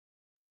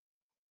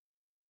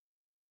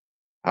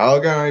Hello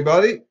again,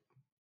 everybody.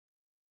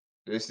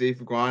 This is Steve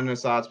for Grinding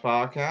Sides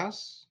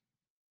Podcast.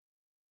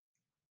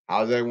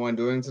 How's everyone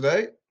doing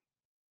today?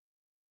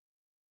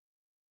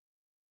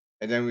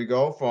 And then we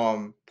go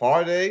from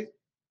part 8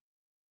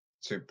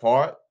 to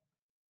part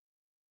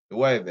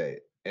 9 in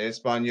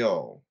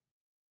Espanol.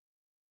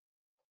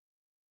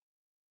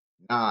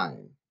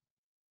 9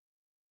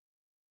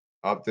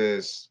 of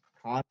this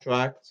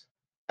contract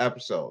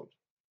episode.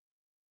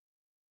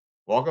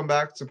 Welcome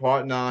back to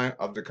part 9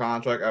 of the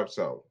contract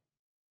episode.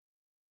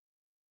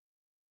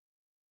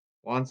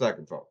 1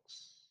 second,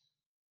 folks.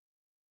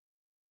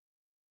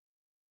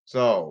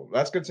 So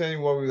let's continue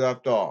where we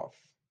left off.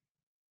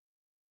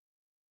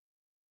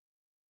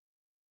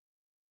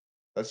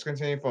 Let's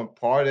continue from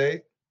part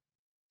 8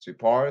 to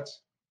part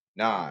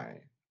 9.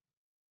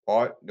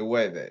 Part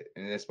 9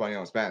 in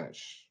Espanol,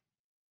 Spanish.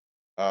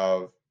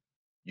 Of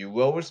you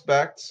will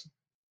respect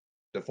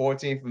the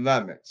 14th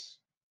Amendment,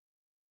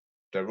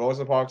 the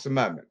Rosa Parks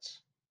Amendment.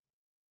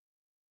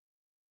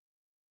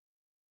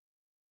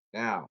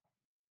 Now,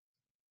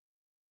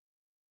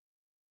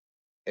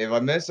 if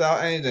I miss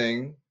out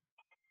anything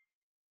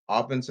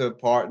up until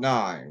part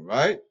 9,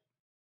 right?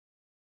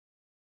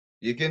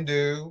 You can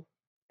do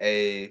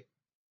a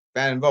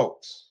fan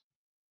vote.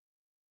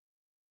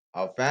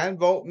 A fan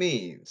vote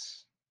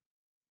means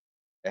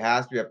it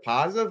has to be a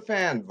positive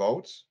fan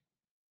vote.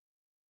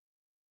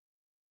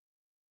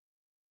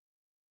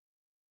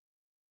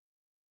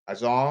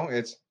 As long as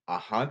it's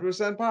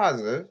 100%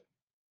 positive.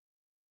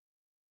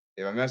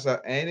 If I mess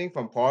up anything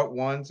from part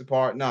 1 to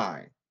part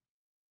 9,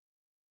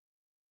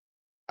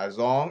 as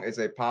long as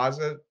a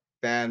positive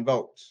fan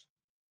vote.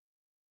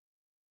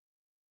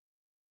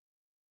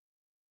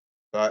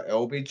 But it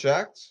will be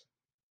checked.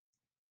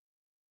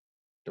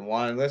 The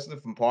one listening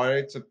from part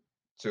 8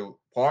 to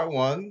part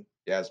 1,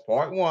 yes,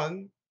 part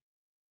 1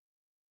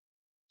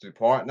 to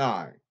part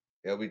 9.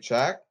 It'll be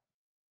checked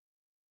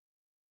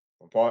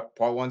from part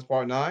 1 to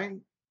part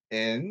 9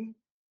 in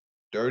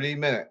 30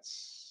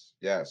 minutes.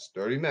 Yes,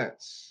 30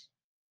 minutes.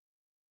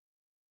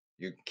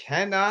 You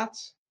cannot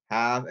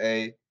have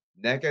a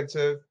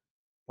negative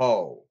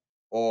poll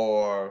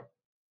or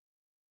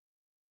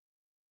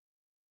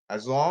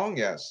as long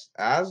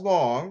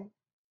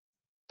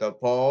the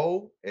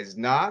poll is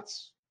not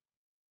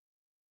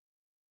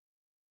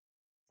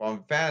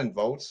from fan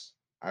votes,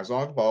 as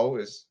long as the poll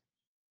is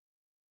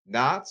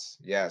not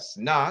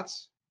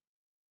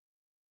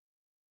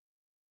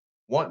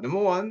number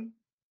one,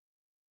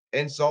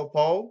 insult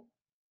poll,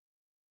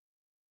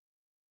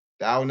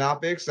 that will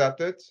not be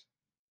accepted.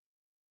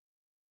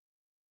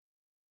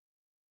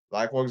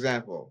 Like, for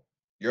example,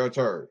 you're a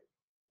turd.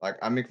 Like,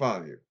 I make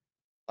fun of you.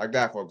 Like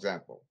that, for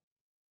example.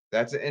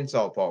 That's an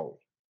insult poll.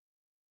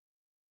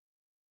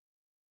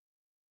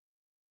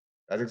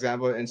 That's an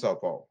example of an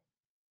insult poll.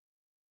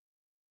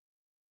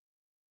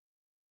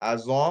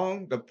 As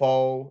long the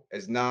poll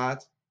is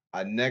not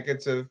a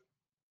negative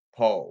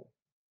poll.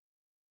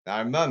 Now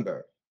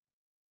remember,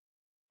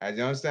 as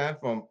you understand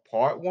from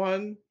part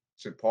 1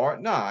 to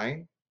part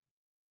 9,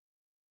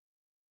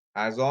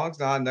 as long as it's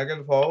not a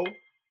negative poll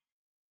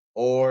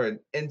or an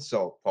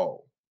insult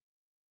poll.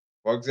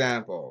 For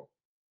example,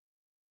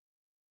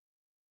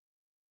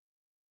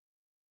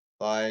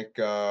 like,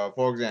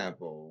 for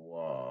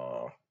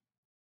example,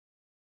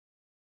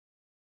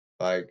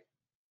 like,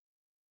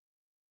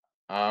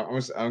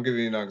 I'm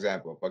giving you an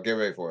example, but get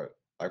ready for it.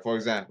 Like, for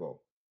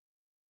example,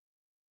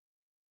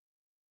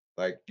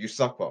 like, you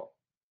suck poll.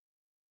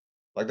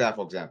 Like that,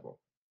 for example.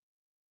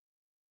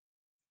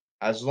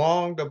 As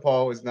long the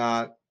poll is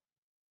not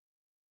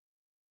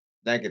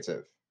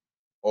negative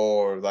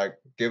or like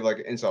give like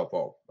an insult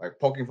poll, like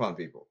poking fun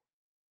people,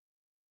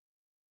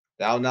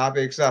 that will not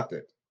be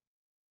accepted.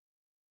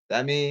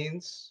 That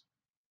means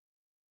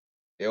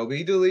it'll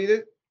be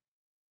deleted.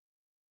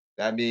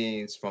 That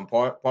means from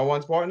part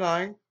 1 to part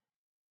 9,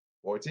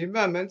 14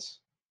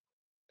 amendments.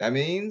 That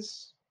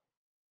means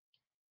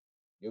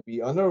you'll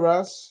be under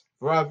arrest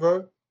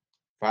forever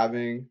for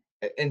having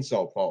an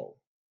insult poll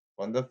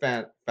from the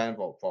fan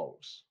vote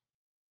polls.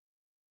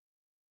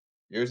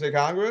 USA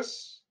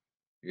Congress,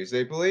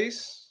 USA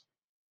Police.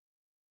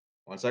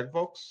 1 second,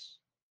 folks.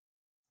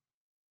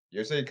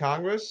 USA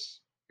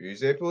Congress,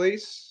 USA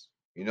Police.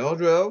 You know the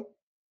drill.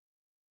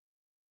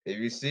 If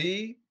you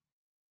see,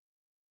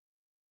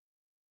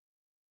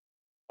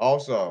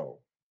 also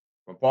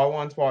from part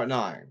 1 to part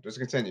 9, just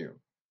continue.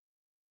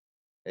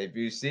 If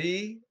you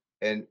see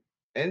an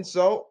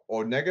insult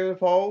or negative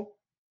poll,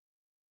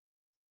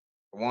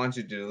 I want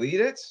you to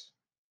delete it.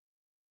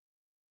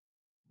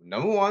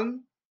 Number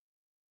 1,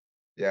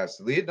 yes,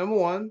 delete it. Number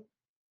 1.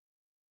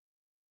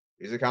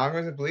 Is the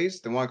Congress and police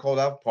the one called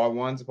out part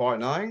 1 to part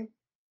 9?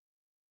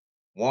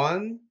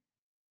 1,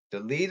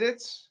 delete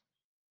it.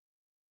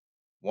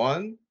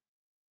 1,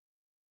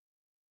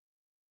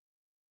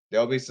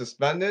 they'll be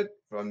suspended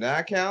from that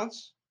account.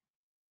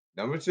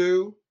 Number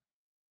 2,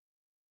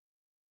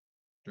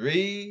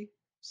 3,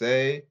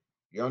 say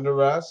you're under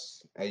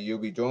arrest and you'll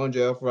be thrown in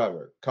jail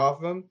forever.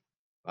 Cuff them,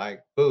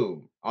 like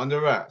boom,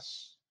 under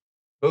arrest.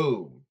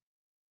 Boom,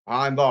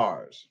 behind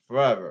bars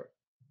forever.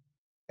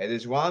 And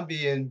if you want to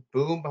be in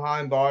boom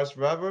behind bars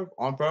forever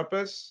on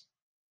purpose,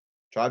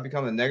 try to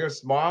become a negative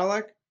smart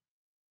aleck,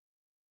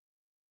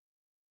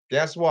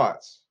 guess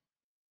what?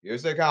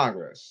 USA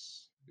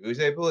Congress,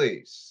 USA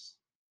Police,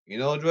 you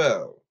know the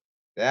drill.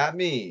 That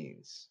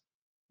means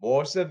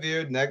more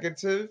severe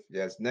negative,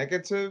 yes,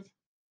 negative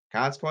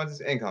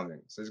consequences incoming.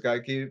 So it's got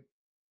to keep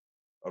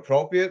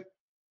appropriate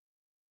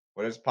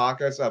for this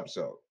podcast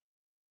episode,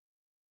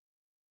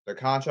 the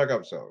contract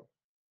episode.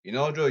 You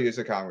know the drill,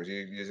 USA Congress,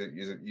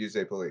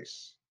 USA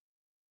Police.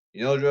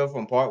 You know the drill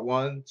from part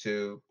 1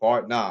 to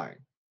part 9.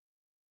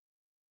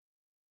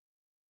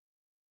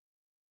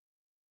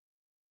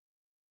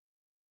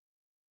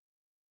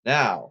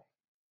 Now,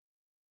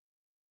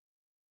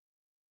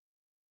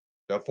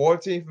 the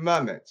 14th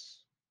Amendment,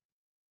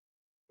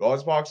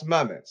 Rosa Parks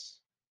Amendments.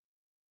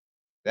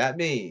 That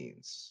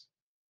means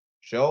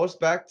show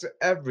respect to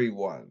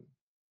everyone,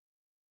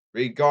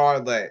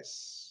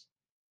 regardless.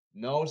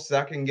 No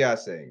second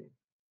guessing.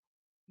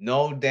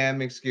 No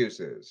damn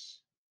excuses.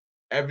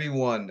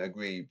 Everyone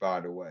agreed, by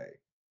the way,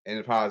 in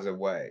a positive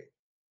way.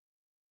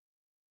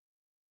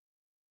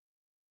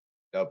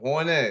 The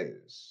point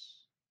is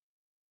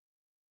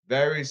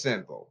very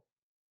simple.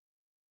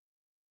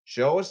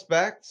 Show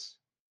respect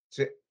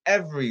to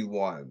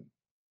everyone,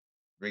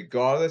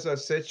 regardless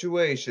of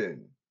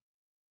situation,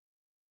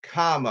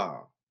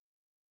 comma,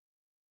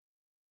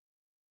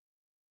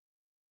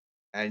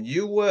 and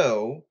you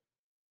will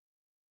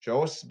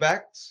show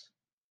respect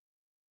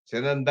to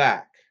them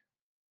back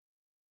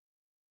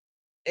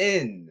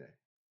in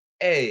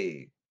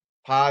a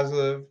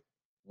positive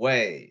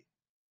way.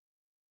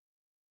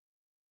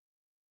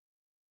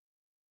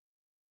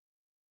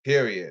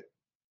 Period.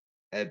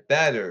 It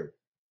better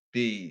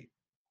be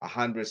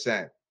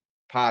 100%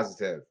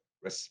 positive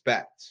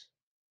respect.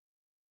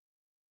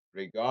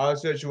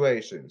 Regardless of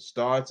situation,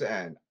 start to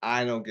end,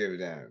 I don't give a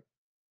damn.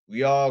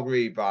 We all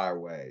agree, by the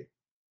way,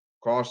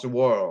 across the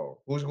world.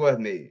 Who's with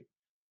me?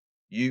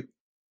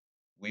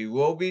 We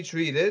will be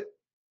treated,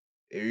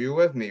 if you're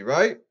with me,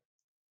 right?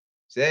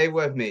 Say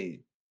with me.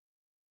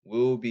 We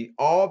will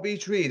all be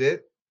treated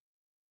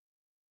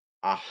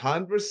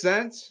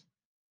 100%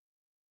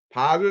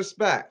 positive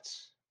respect.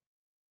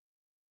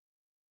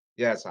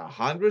 Yes,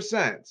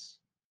 100%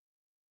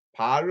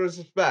 positive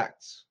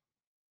respect.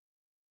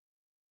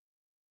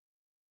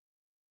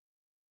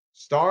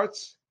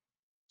 Starts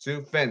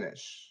to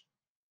finish.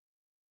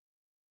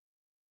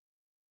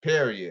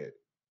 Period.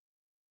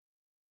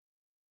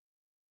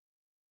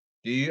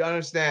 Do you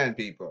understand,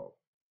 people?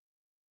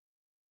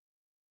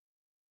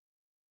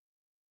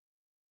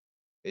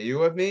 Are you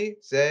with me?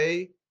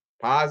 Say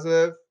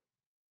positive.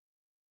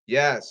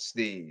 Yes,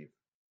 Steve.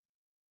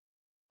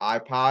 I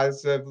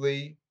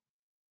positively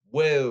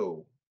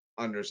will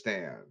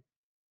understand.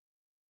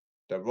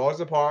 The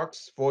Rosa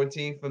Parks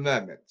 14th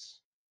Amendment.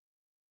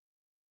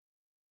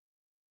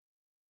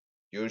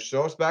 You'll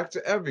show respect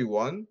to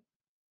everyone,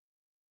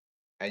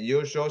 and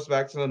you'll show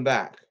respect to them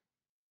back.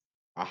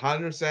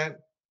 100%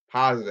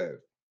 positive.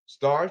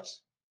 Start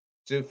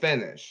to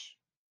finish.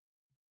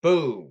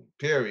 Boom.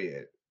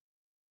 Period.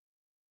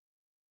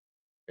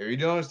 If you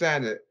don't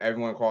understand it,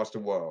 everyone across the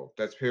world,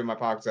 that's here my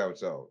podcast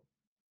episode.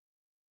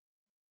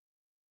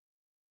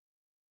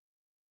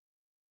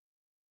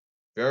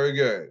 Very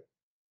good.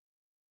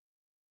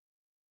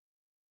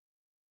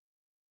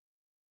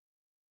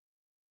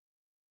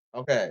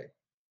 Okay.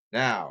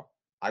 Now,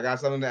 I got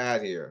something to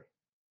add here.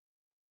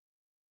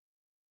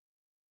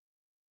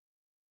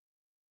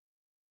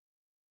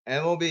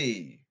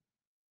 MLB.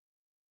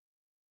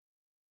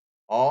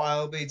 All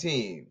MLB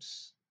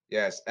teams.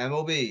 Yes,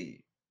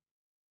 MLB.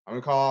 I'm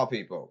going to call all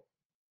people.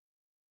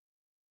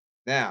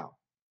 Now,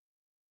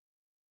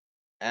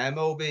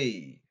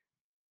 MLB.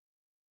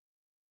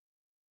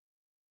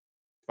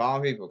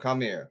 Following people,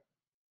 come here.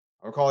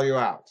 I'm going to call you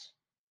out.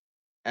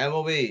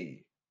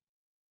 MLB.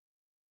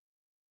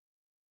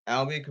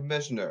 MLB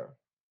commissioner.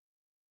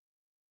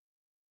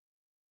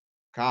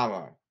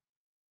 Comma.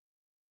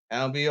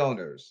 MLB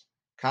owners.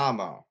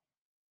 Comma.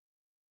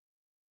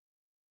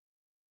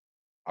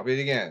 I'll read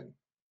it again.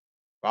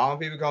 Following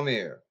people, come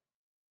here.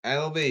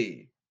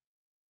 MLB.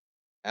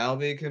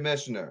 MLB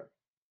commissioner.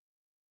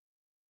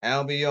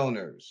 MLB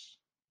owners.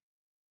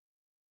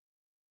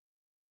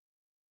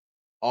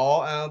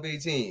 All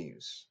MLB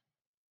teams.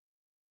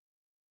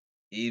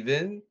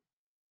 Even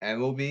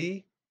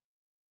MLB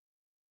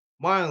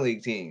minor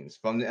league teams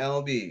from the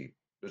MLB.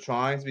 They're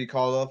trying to be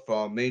called up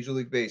from Major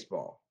League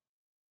Baseball.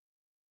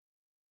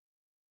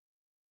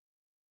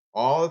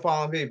 All the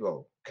following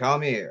people,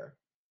 come here.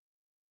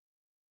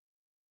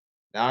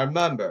 Now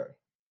remember,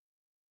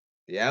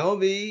 the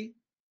MLB,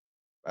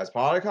 as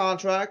part of the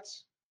contract,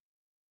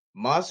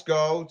 must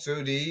go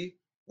to the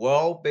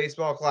World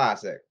Baseball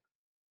Classic.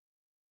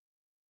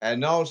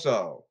 And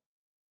also,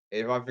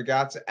 if I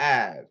forgot to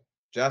add,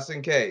 just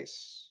in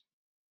case,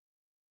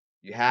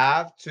 you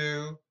have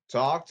to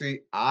talk to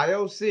the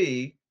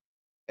IOC,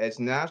 its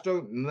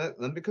National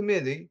Olympic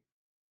Committee,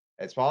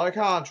 as part of the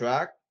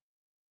contract.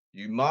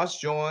 You must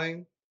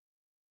join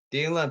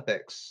the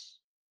Olympics,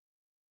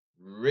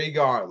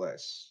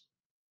 regardless.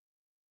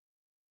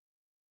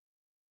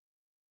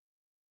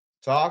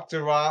 Talk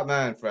to Rob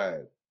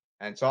Manfred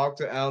and talk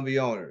to LB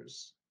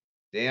owners.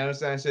 They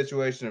understand the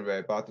situation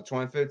already about the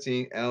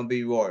 2015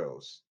 LB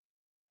Royals.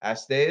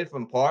 As stated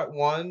from part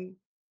 1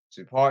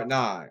 to part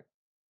 9,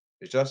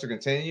 it's just to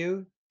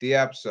continue the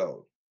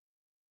episode.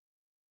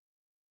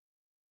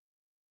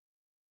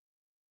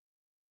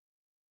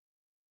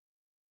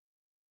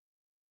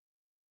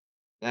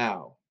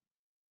 Now,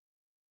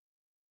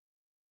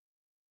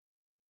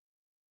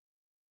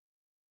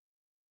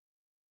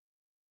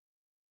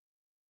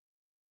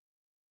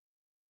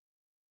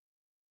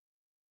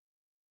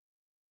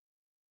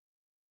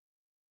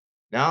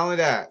 not only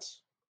that,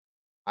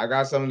 I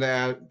got something to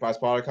add as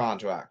part of the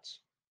contract.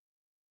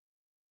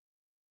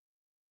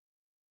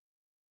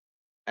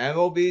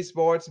 MLB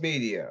Sports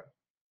Media,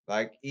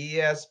 like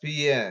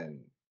ESPN,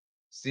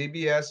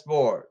 CBS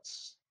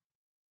Sports,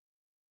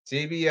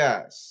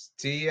 TBS,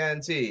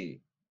 TNT,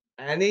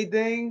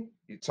 anything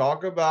you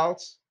talk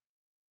about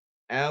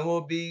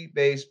MLB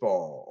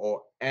baseball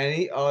or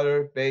any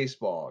other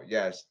baseball,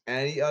 yes,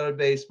 any other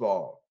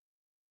baseball.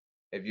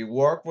 If you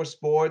work for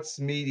sports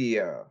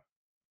media,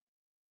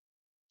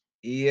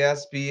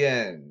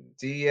 ESPN,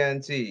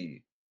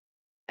 TNT,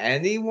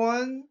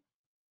 anyone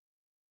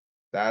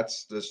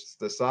that's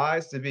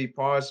decides to be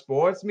part of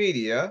sports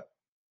media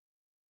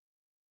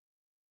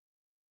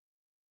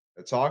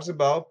that talks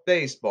about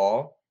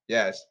baseball,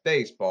 yes,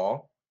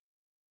 baseball,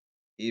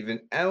 even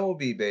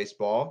MLB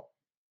baseball,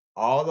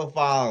 all the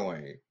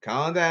following,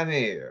 count them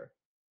here.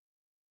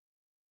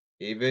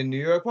 Even New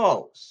York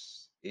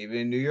Post,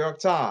 even New York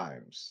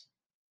Times,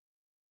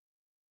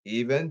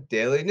 even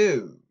Daily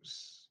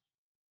News,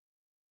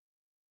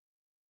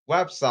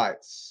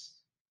 websites,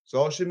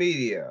 social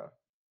media.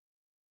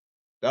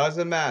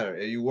 Doesn't matter.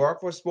 If you work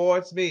for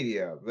sports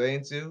media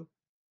relating to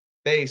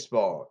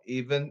baseball,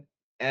 even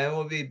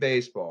MLB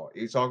baseball,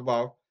 you talk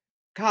about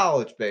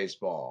college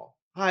baseball,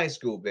 high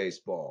school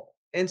baseball,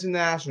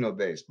 international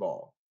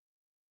baseball,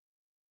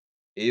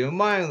 even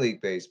minor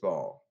league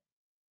baseball,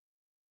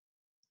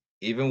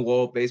 even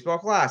World Baseball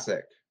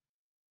Classic.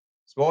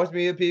 Sports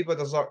media people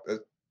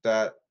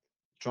that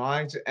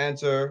trying to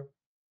enter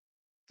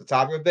the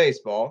topic of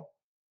baseball,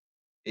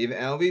 even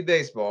MLB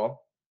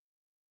baseball,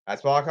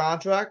 as part of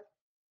contract,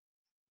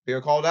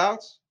 people called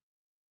out,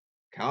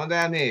 count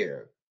down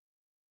here.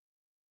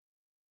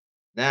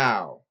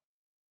 Now,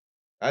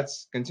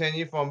 let's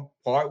continue from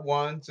part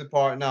 1 to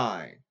part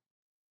 9.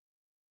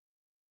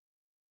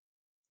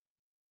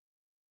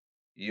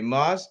 You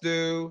must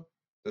do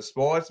the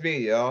sports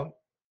media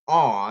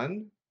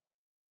on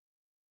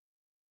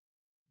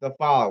the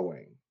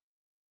following.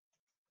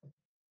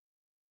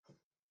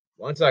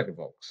 1 second,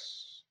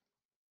 folks.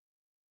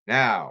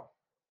 Now,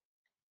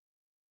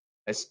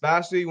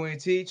 especially when you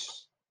teach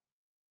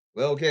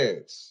little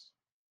kids.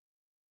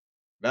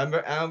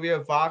 Remember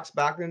MLB Fox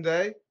back in the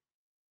day?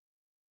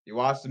 You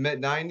watched the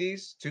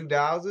mid-90s,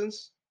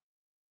 2000s?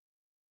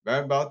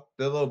 Remember about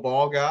the little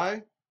ball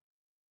guy?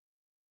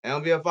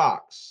 MLB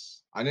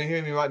Fox. I didn't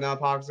hear me right now,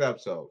 Fox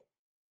episode.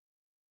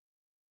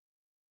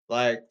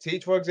 Like,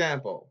 teach, for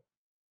example,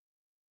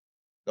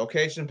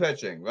 location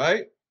pitching,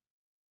 right?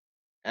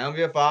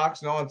 MLB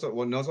Fox knows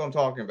what I'm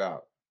talking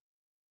about.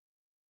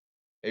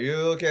 If you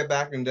look at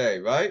back in the day,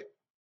 right?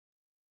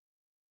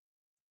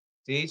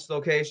 Teach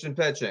location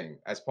pitching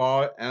as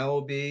part of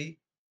MLB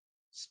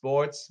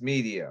sports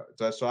media.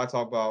 So I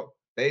talk about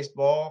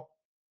baseball,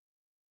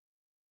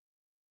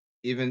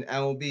 even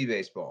MLB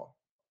baseball.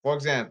 For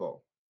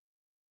example,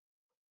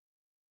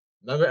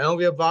 remember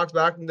MLB Fox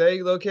back in the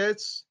day, little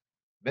kids?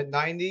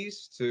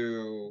 Mid-90s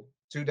to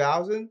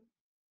 2000?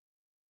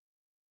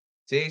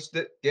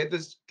 Get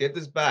this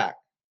back.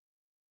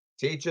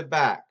 Teach it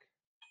back.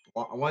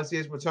 I want to see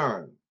his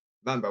return.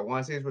 Remember, I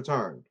want to see his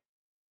return.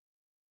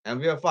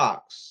 MLB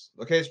Fox,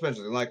 location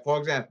pitching. Like, for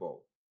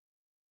example,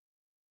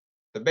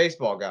 the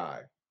baseball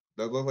guy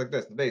that looks like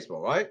this, the baseball,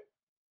 right?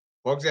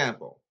 For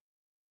example,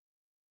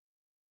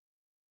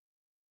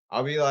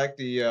 I'll be like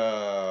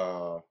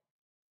the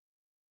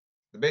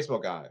baseball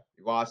guy.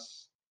 You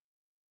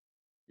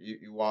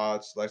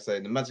watch, let's say,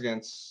 the Mets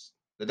against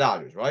the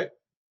Dodgers, right?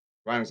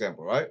 Right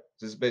example, right?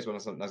 This is baseball,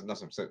 not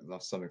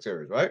something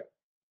serious, right?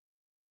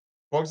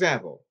 For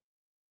example.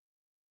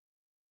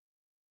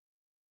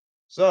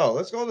 So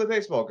let's go to the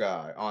baseball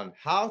guy on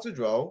how to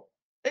draw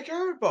a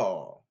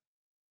curveball.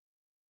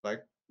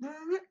 Like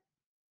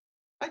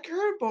a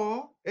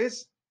curveball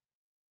is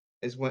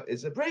when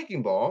it's a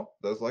breaking ball,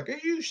 looks like a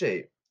U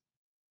shape.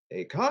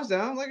 It comes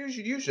down like a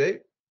U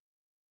shape.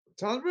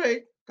 Time to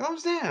break,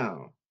 comes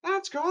down.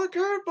 That's called a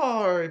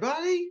curveball,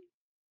 everybody.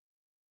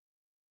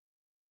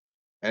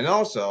 And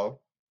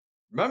also,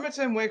 remember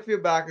Tim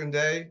Wakefield back in the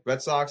day,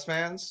 Red Sox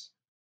fans?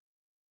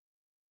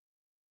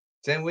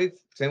 Tim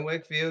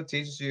Wakefield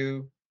teaches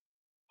you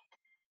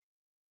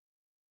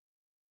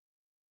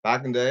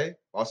back in the day.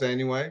 I'll say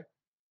anyway.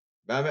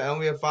 Remember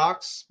Elliot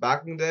Fox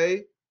back in the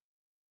day?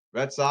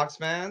 Red Sox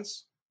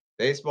fans,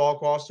 baseball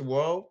across the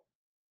world.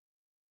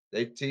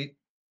 They teach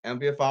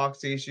Ambia Fox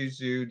teaches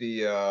you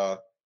the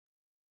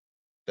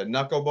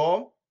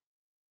knuckleball.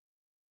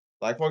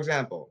 Like for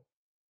example,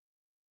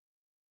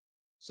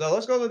 so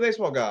let's go to the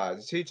baseball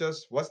guys. Teach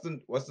us what's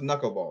the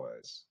knuckleball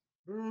is.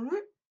 Mhm.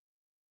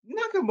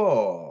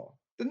 Knuckleball.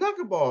 The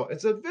knuckleball.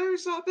 It's a very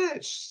soft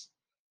pitch.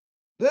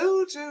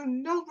 Little to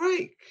no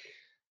break.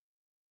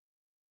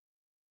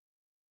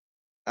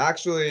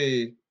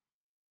 Actually,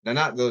 they're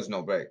not those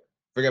no break.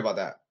 Forget about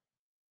that.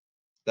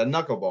 The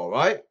knuckleball,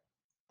 right?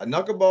 A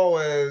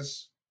knuckleball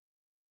is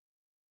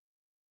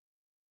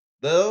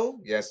little,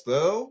 yes,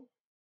 little,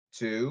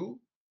 to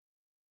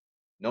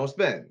no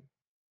spin.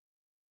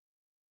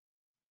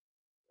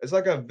 It's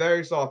like a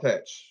very soft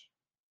pitch.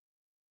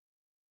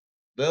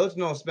 Little to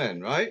no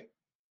spin, right?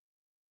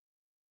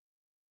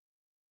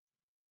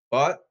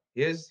 But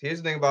here's the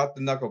thing about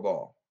the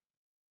knuckleball.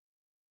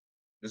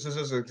 This is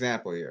just an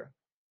example here.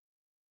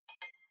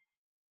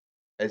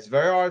 It's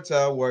very hard to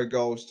tell where it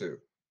goes to.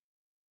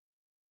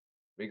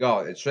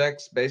 Regardless, it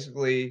tricks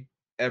basically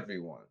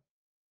everyone.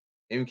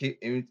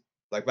 Even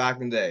like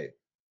back in the day,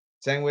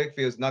 Tim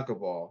Wakefield's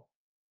knuckleball.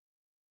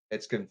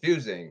 It's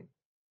confusing.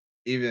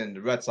 Even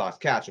the Red Sox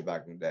catcher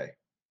back in the day.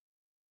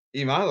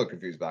 Even I look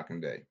confused back in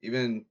the day.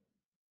 Even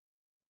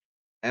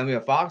Emily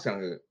Fox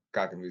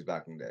got confused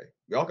back in the day.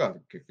 We all got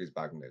confused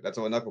back in the day. That's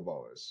what a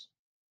knuckleball is.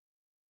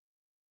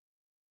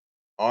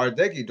 R.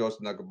 Dickey throws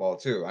the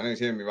knuckleball too. I know he's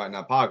hearing me right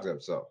now podcast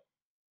episode.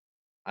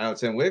 I know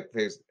Tim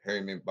Wakefield's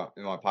hearing me in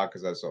my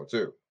podcast episode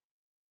too.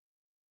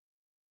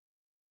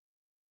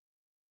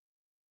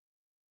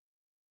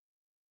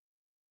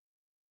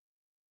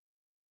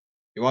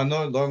 You want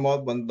to learn more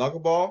about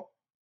knuckleball?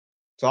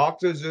 Talk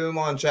to Zoom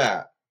on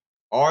chat.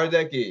 R.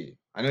 Dickey.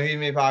 I know he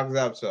made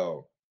podcast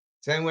episode.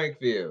 Tim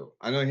Wakefield.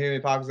 I know he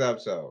made podcast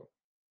episode.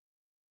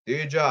 Do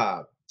your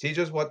job. Teach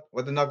us what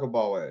the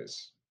knuckleball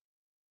is.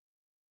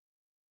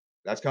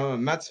 That's coming from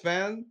a Mets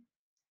fan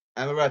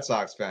and a Red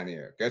Sox fan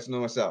here. Get to know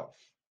myself.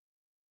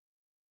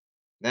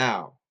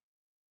 Now,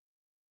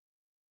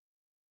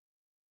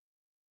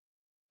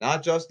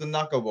 not just the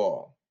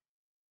knuckleball.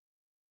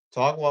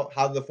 Talk about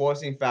how the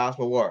four-seam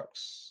fastball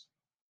works.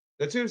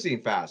 The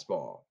two-seam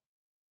fastball.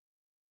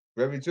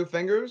 Grab your two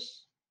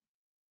fingers.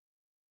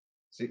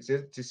 See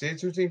the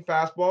two-seam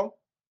fastball?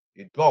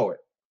 You throw it.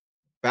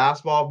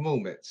 Fastball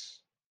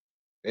movements.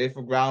 Made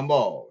for ground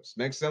balls.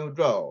 Makes them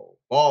throw.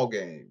 Ball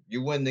game.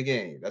 You win the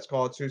game. That's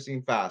called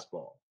two-seam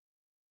fastball.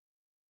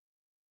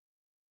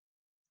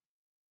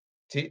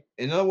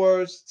 In other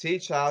words,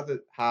 teach how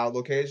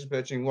location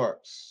pitching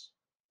works.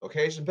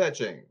 Location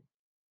pitching.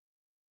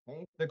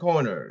 Paint the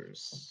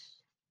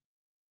corners.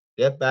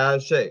 Get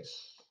bad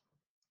shakes.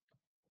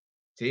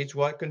 Teach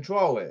what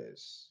control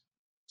is.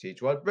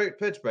 Teach what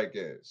pitch break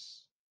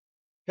is.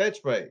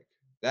 Pitch break.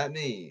 That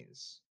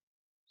means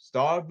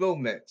start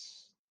movement.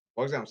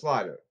 For example,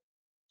 slider.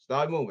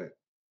 Start movement.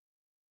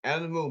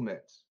 End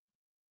movement.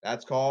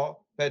 That's called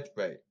pitch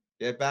break.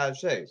 Get bad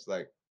shakes.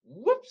 Like,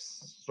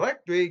 whoops,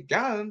 strike three,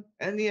 got him,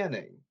 end the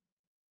inning.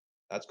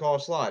 That's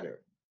called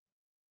slider.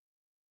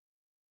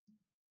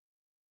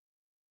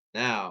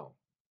 Now,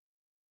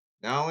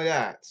 not only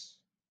that,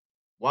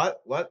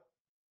 what?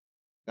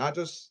 Not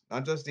just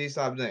these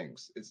type of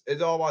things.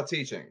 It's all about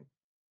teaching.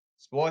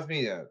 Sports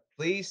media,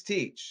 please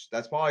teach.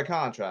 That's part of the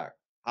contract.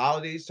 How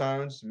these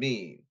terms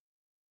mean.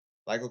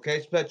 Like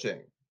location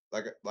pitching.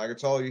 Like I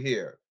told you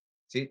here.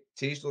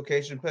 Teach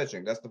location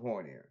pitching. That's the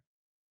point here.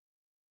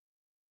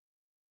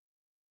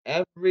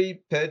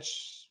 Every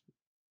pitch,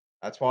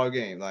 that's part of the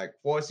game. Like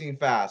four-seam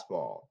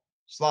fastball,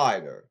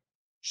 slider,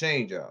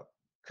 changeup,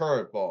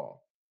 curveball,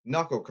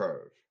 knuckle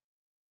curve,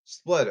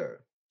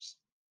 splitter,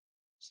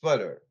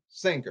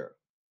 sinker,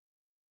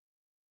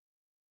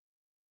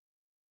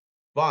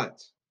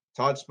 bunt,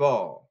 touch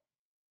ball,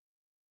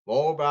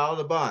 roll out of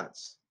the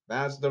bunts,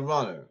 bounce the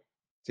runner.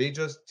 Teach,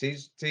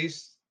 especially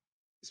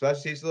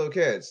teach little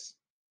kids,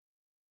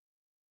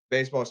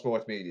 baseball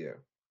sports media.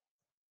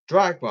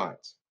 Drag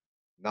bunt,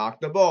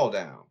 knock the ball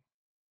down.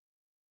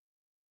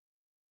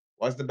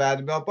 What's the bad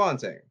about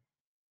bunting?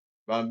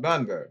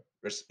 Remember,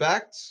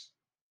 respect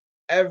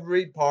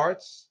every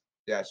part,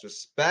 yes,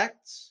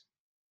 respect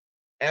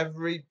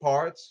every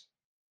part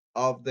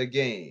of the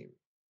game.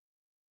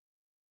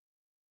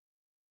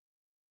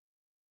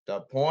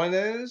 The point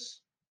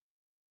is,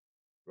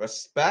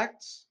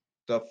 respect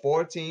the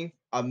 14th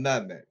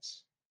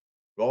Amendment,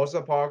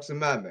 Rosa Parks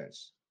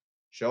Amendments.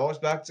 Show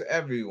respect to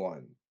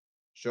everyone.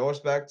 Show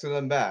respect to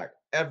them back,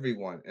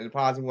 everyone, in a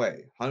positive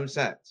way,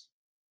 100%.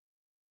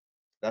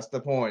 That's the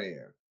point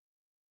here.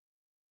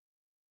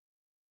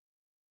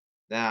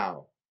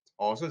 Now,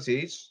 also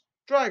teach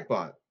strike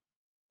bunt.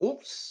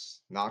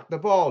 Oops, knock the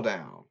ball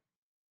down.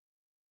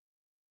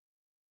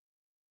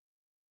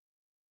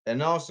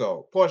 And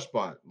also push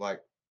bunt,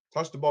 like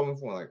touch the ball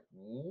before, like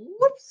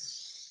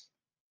whoops,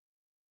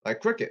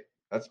 like cricket.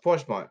 That's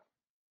push bunt.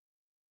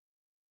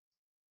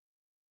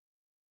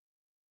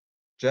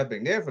 Jeff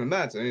McNair from the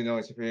Mets, and you know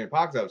he's a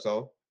Pox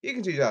episode. He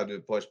can teach you how to do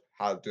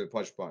the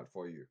push bunt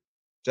for you.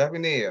 Jeff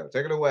McNair,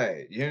 take it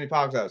away. You hear me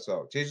Pox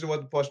episode. Teach you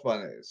what the push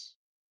bunt is.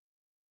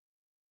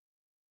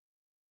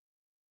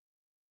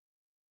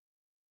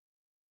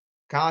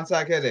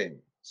 contact hitting,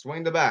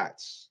 swing the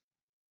bats,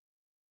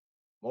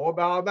 more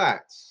about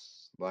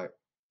bats, like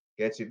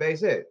gets you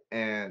base hit,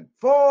 and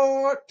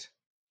fort,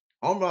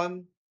 home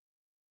run.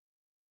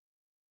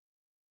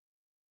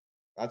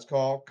 That's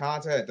called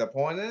contact. The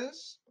point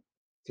is,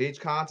 teach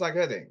contact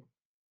hitting.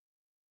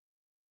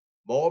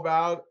 More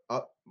about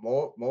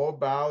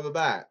the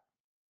bat.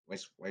 When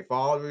you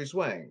follow your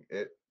swing,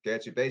 it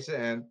gets you base hit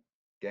and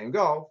game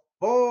go.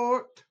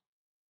 Fort.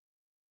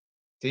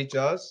 Teach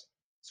us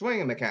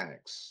swinging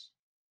mechanics.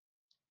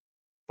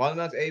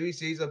 Fundamental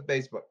ABCs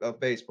of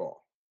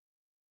baseball.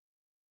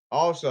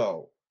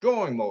 Also,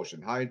 drawing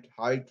motion, how you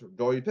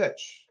draw your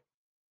pitch.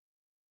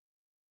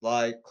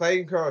 Like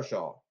Clayton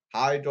Kershaw,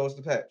 how he draws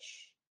the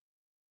pitch.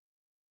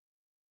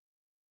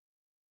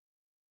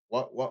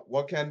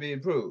 What can be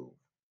improved?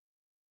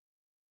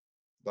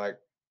 Like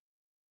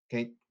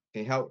can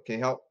help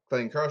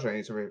Clayton Kershaw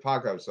needs to read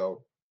podcast,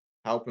 so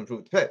help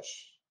improve the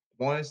pitch.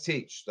 The point is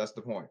teach. That's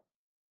the point.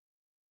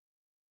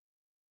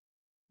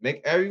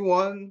 Make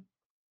everyone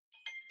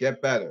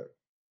get better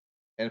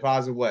in a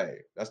positive way.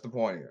 That's the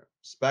point here.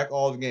 Spec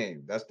all the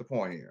game. That's the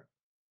point here.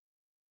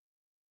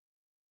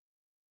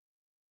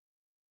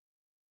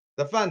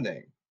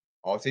 Defending.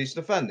 I'll teach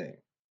defending.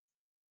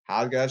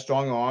 How to get a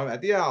strong arm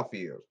at the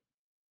outfield.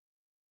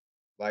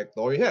 Like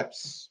lower your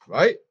hips,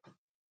 right?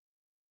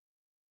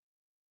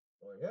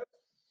 Lower your hips.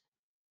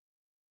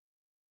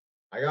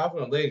 I got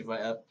from the ladies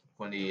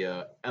from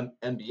the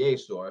NBA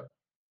store.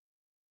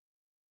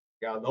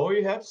 You gotta lower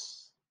your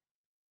hips,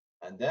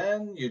 and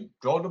then you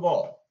throw the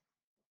ball.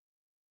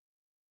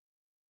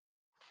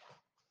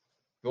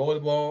 Throw the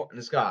ball in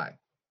the sky.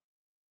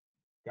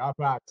 Gotta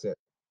practice it.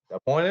 The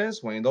point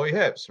is when you lower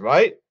your hips,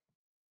 right?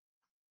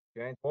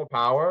 Getting more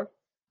power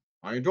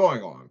on your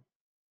drawing arm.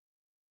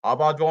 How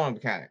about drawing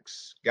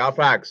mechanics? Gotta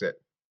practice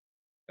it.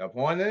 The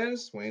point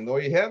is when you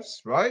lower your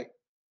hips, right?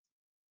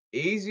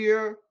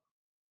 Easier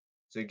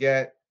to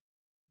get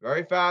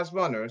very fast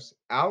runners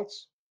out,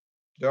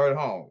 they're at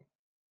home.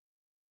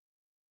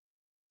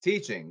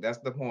 Teaching, that's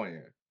the point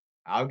here.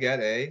 I'll get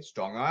a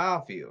stronger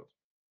outfield.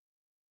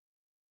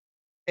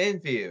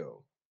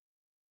 Infield.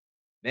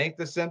 Make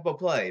the simple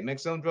play. Make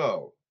some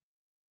throw.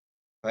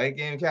 Play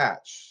game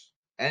catch.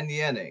 End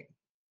the inning.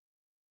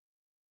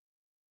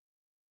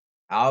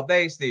 Out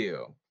base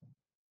steal.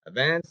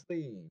 Advance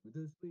lead.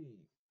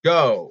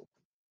 Go.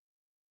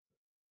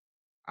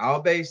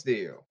 Out base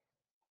steal.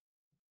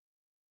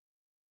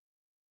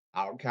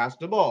 I'll catch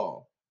the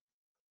ball.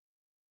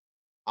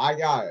 I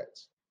got it.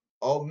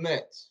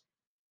 Omit.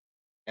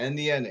 End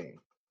the inning.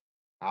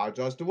 I'll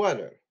adjust the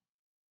weather.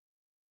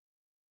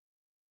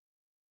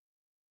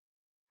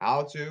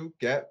 How to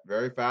get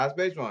very fast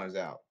base runners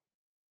out.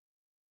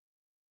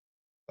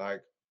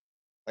 Like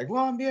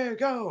Juan Pierre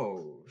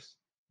goes.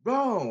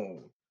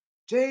 Boom.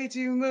 JT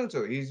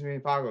Realmuto. He's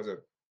being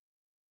popular.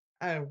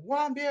 And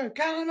Juan Pierre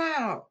got him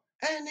out.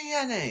 End the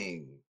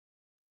inning.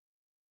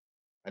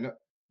 I know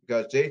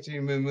because JT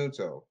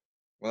Realmuto,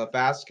 one of the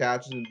fastest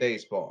catchers in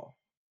baseball.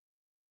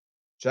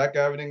 Check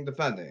everything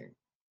defending.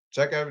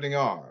 Check everything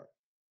hard.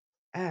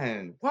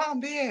 And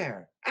Juan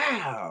Pierre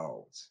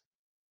out.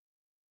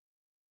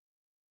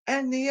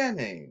 End the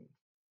inning.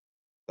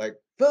 Like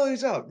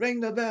Phillies up, ring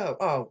the bell.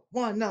 Oh,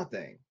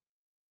 1-0.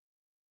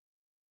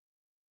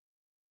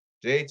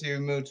 JT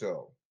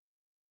Realmuto,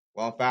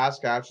 one of the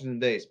fast catchers in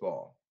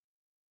baseball.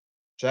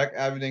 Check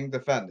everything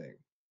defending.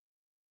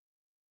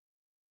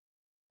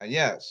 And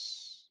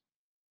yes,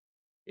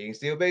 he can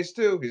steal base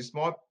too. He's a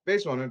smart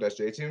base runner. That's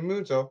JT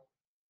Realmuto.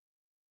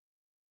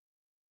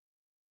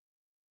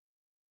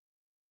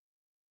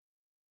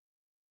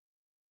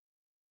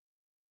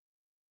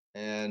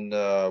 And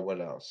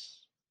what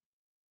else?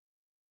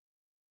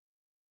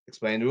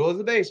 Explain the rules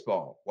of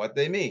baseball, what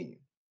they mean.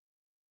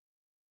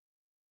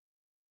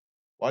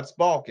 What's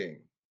balking?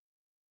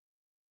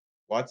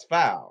 What's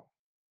foul?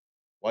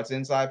 What's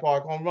inside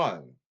park home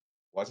run?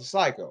 What's a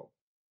cycle?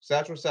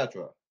 Etc.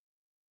 Etc.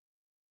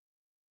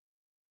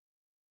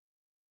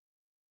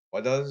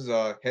 What does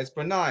hits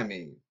per 9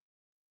 mean?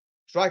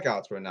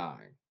 Strikeouts per 9.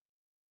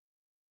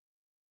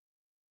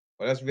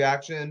 What does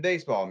reaction in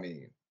baseball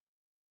mean?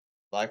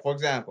 Like, for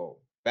example,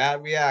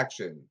 bad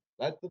reaction,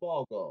 let the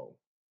ball go.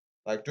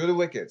 Like through the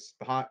wickets,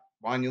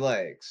 behind your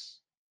legs.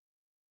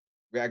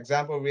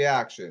 Example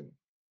reaction,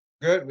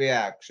 good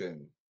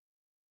reaction.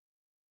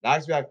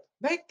 Nice reaction,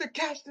 make the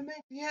catch to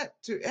make the hit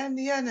to end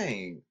the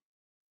inning.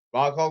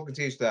 Brock Holt can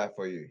teach that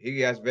for you. He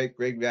has great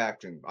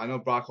reaction. I know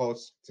Brock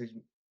Holt's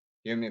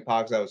giving me a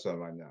podcast episode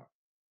right now.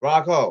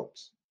 Brock Holt.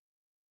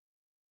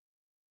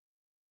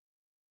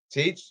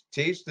 Teach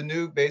the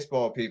new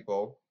baseball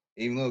people,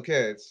 even little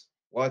kids,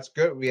 what's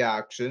good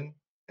reaction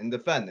in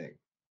defending.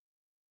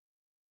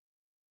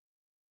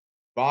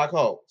 Brock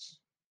Holt,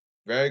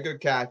 very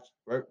good catch,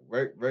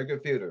 very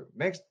good fielder.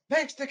 Makes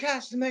the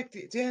catch to make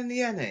to end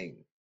the inning.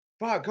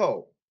 Brock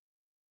Holt.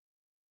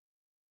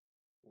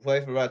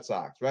 Play for Red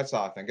Sox. Red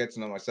Sox and get to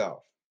know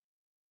myself.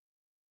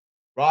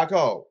 Brock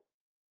Holt,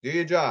 do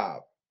your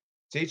job.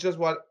 Teach us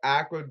what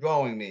accurate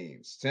throwing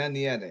means to end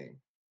the inning.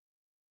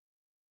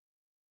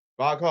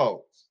 Brock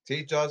Holtz,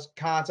 teach us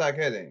contact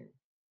hitting.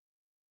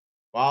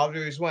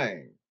 Boundary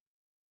swing.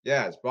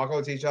 Yes, Brock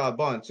Holtz teach us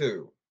bunt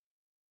too.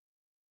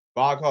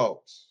 Brock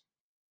Holtz,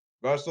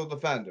 versatile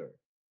defender.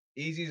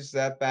 Easy to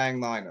set bang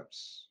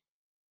lineups.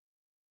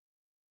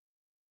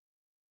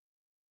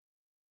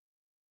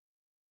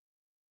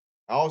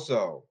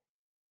 Also,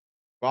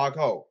 Brock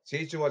Holtz,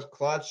 teach you what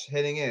clutch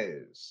hitting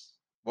is.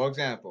 For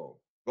example,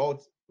 roll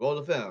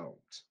the film.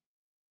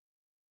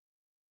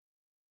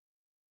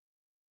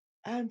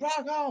 And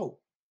Brock Holtz,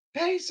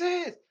 pace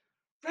it!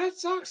 Red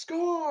Sox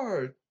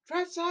scored!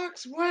 Red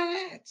Sox win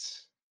it!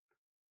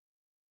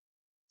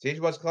 Teach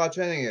what clutch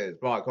hitting is,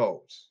 Brock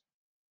Holtz.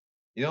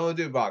 You know what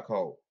to do, Brock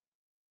Holtz.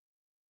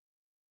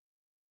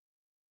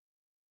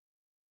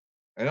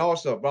 And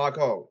also, Brock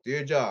Holtz, do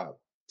your job.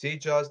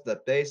 Teach us the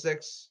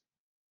basics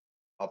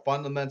of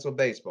fundamental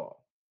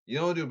baseball. You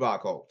know what to do,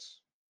 Brock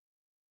Holtz.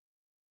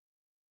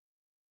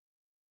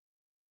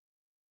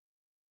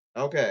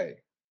 Okay.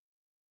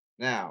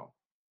 Now,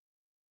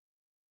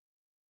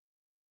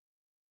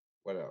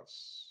 what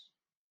else?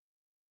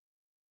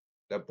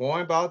 The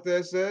point about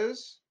this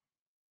is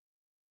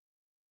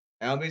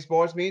MLB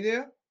Sports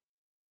Media.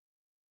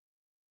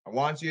 I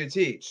want you to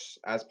teach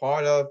as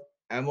part of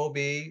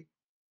MLB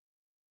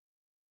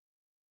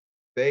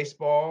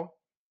Baseball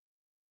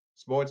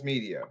Sports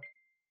Media.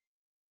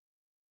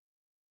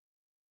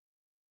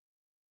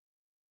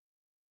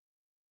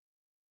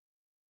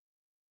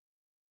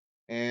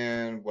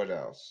 And what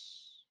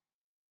else?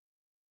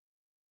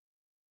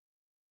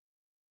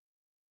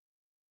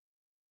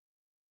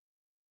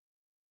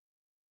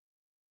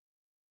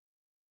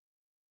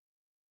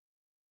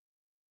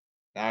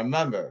 Now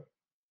remember,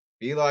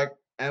 be like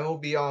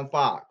MLB on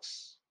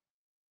Fox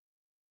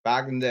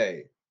back in the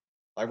day.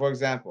 Like, for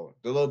example,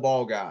 the little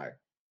ball guy.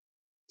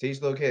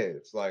 Teach little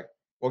kids. Like,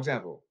 for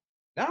example,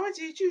 now I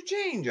teach you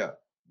changeup.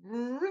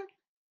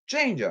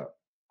 Changeup.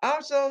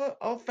 Outside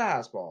of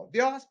fastball.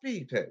 The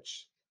off-speed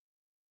pitch.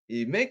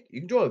 You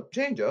can throw a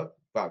changeup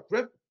by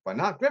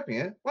not gripping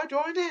it, by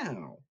throwing it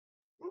down.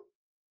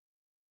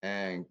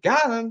 And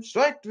got him.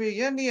 Strike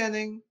three in the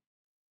inning.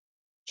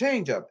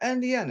 Changeup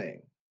end the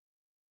inning.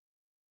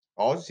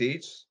 Also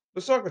teach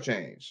the circle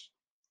change.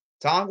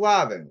 Tom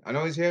Glavine, I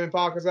know he's here in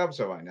podcast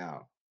episode right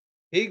now.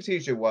 He can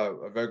teach you what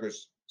a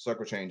vigorous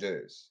circle change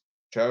is.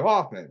 Trevor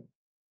Hoffman.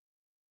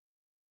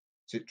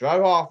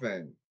 Trevor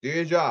Hoffman, do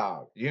your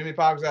job. You hear me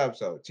podcast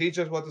episode. Teach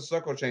us what the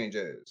circle change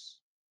is.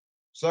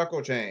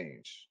 Circle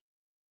change.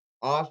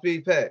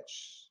 Off-speed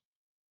pitch.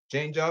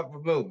 Change up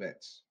of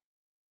movements.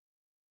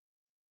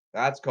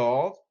 That's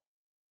called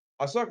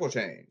a circle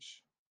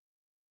change.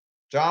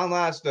 John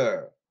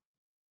Lester,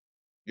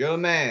 you're the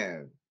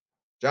man.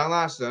 John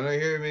Lester, I know you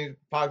hear me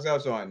podcast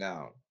episode right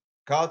now.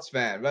 Cubs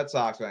fan, Red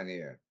Sox fan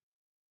here.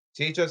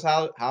 Teach us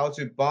how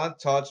to bunt,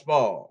 touch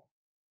ball.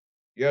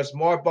 You're a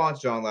smart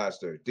bunch, John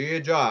Lester. Do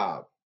your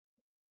job.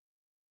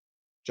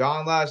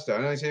 John Lester,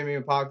 I know he's hearing me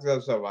in podcast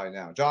episode right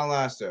now. John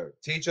Lester,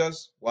 teach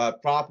us what a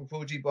proper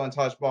Fuji bunt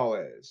touch ball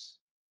is.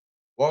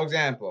 For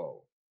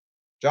example,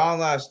 John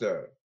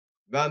Lester,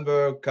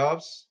 remember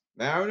Cubs,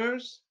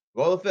 Mariners,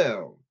 roll the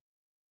film.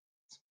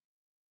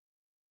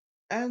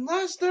 And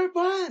Lester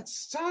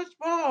bunts, touch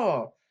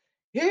ball.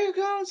 Here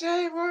comes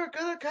Hayward,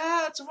 gonna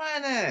Cubs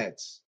win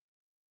it.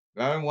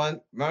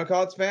 Remember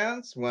Cubs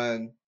fans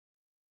when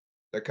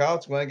the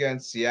Cubs went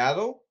against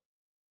Seattle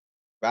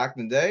back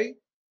in the day?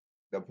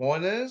 The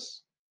point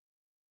is,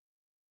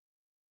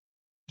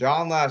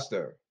 John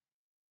Lester,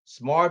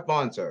 smart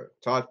bunter,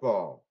 touch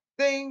ball.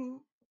 Ding!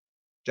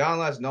 John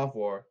Lester known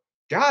for,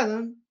 got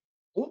him.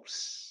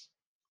 Oops.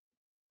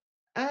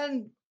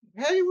 And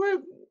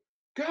Hayward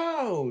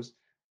goes.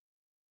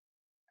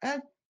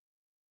 And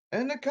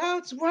the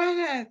Cubs win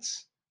it.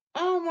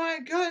 Oh my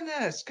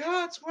goodness,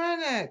 Cubs win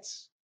it.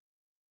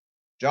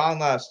 John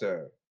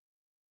Lester,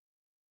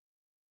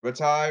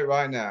 retire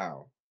right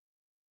now.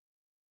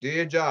 Do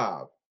your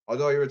job,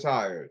 although you're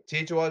retired.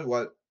 Teach us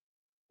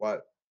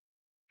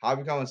how to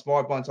become a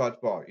smart bunt touch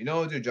ball. You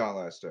know what to do, John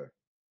Lester.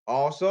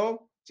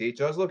 Also,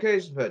 teach us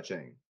location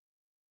pitching.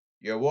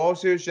 You're a World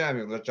Series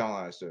champion,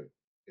 John Lester.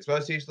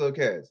 Especially teach little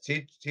kids.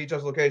 Teach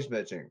us location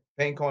pitching.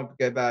 Paint corn,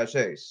 get bad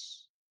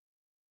chase.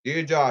 Do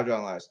your job,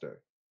 John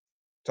Lester.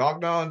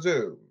 Talk to him on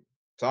Zoom.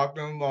 Talk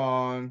to him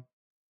on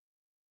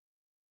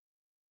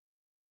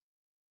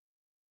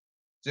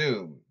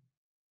Zoom,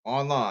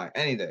 online,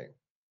 anything.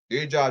 Do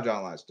your job,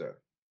 John Lester.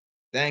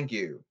 Thank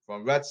you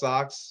from Red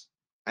Sox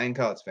and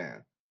Cubs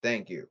fan.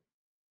 Thank you.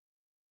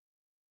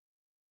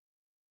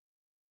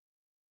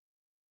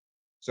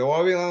 So what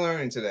are we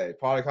learning today?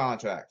 Product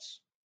contracts.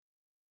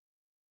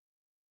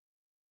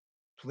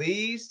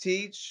 Please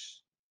teach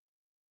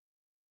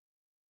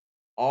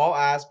all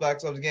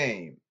aspects of the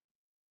game.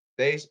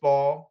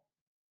 Baseball,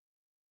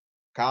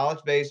 college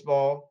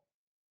baseball,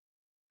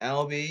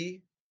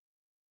 MLB,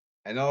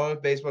 and other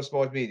baseball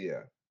sports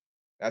media.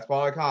 That's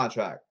part of the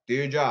contract. Do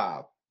your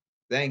job.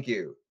 Thank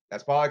you.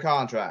 That's part of the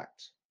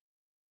contract.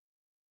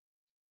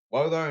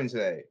 What are we learning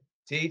today?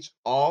 Teach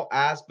all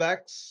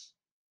aspects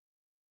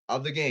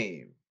of the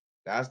game.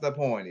 That's the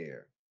point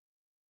here.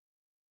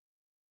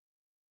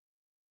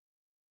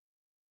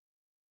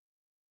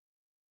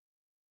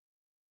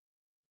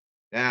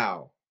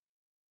 Now,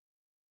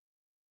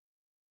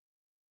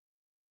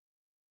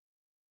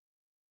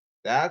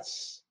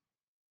 that's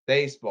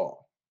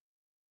baseball.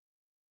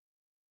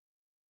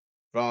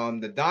 From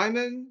the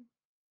diamond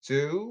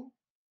to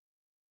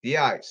the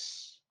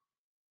ice.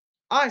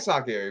 Ice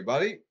hockey,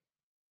 everybody.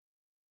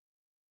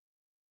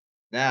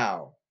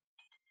 Now,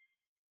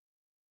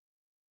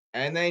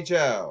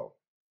 NHL.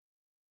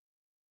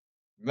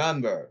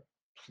 Remember,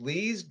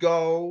 please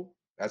go,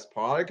 as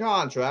part of the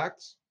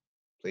contract,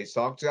 please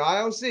talk to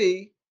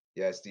IOC.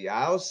 Yes, the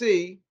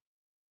IOC.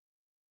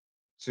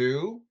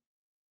 To,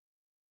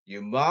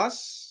 you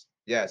must,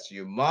 yes,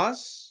 you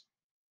must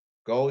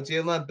go to the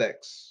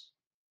Olympics.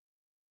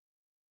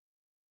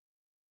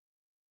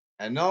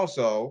 And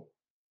also,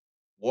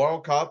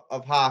 World Cup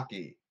of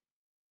Hockey.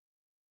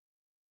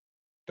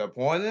 The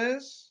point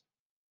is,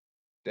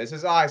 this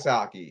is ice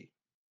hockey,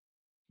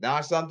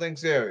 not something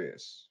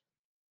serious.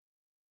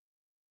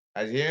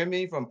 As you hear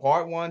me from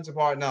part 1 to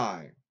part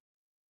 9.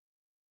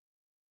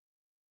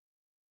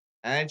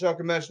 NHL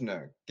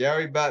Commissioner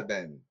Gary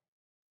Bettman.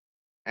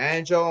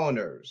 NHL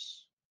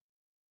owners.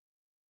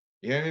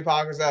 You hear me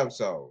podcast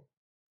episode.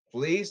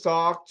 Please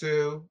talk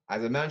to,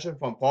 as I mentioned,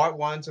 from part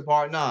 1 to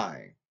part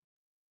 9.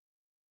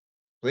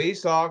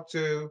 Please talk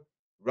to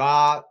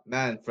Rob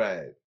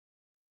Manfred.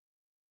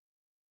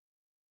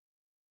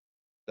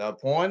 The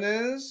point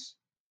is,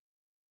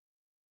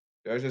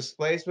 there's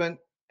displacement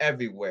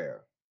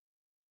everywhere.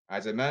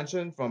 As I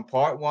mentioned, from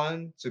part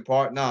 1 to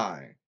part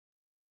 9.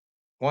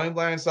 Point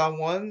blank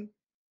someone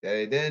that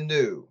they didn't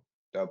do.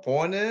 The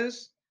point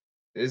is,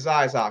 this is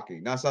ice hockey,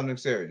 not something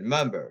serious.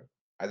 Remember,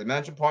 as I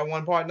mentioned, part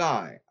 1, part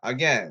 9.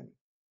 Again,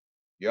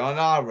 Yon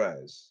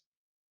Alvarez,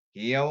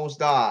 he almost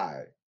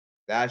died.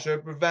 That should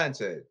have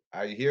prevented.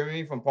 Are you hearing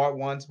me from part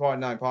 1 to part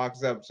 9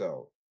 podcast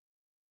episode?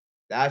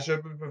 That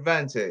should be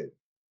prevented.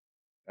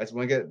 That's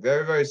when it get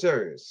very, very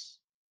serious.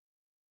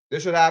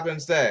 This should happen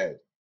instead.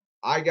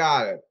 I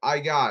got it. I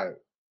got it.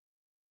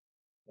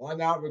 Why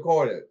not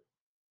record it?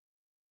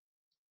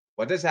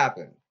 But this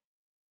happened.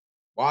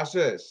 Watch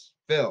this.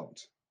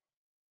 Filmed.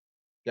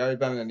 Gary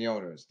Bettman and the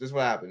owners. This is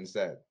what happened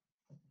instead.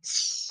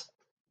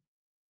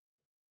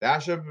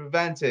 That should have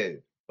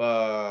prevented.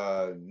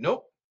 But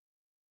nope.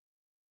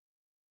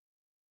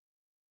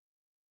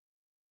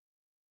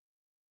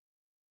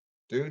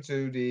 Due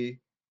to the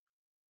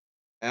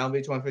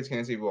MLB 2015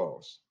 Kansas City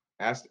Royals.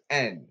 That's the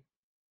end.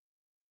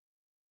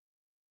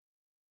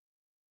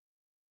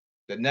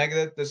 The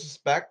negative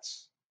disrespect,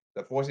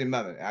 the 14th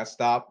Amendment. Has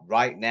stopped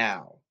right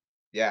now.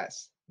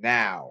 Yes,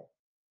 now.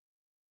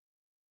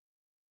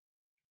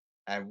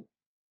 And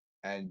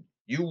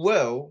you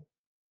will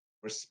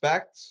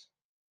respect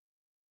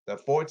the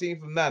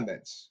 14th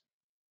Amendment.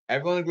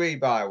 Everyone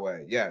agreed, by the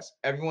way. Yes,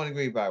 everyone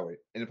agreed, by the way,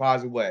 in a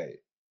positive way.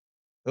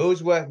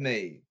 Who's with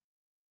me?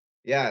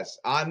 Yes,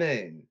 I'm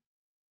in.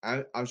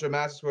 I'm sure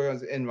Master Square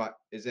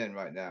is in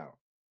right now.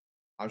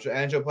 I'm sure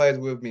Angel plays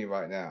with me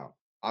right now.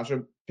 I'm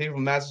sure people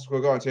from Master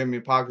Square Garden hearing me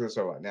podcast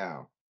right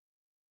now.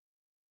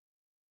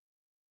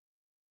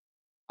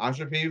 I'm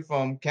sure people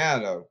from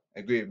Canada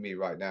agree with me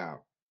right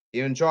now.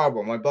 Even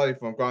Charbo, my buddy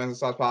from Grinding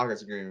Sauce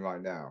Pockets, agreeing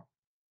right now.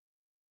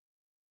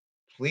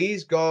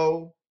 Please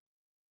go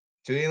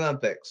to the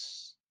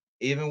Olympics,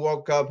 even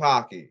World Cup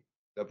hockey.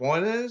 The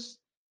point is,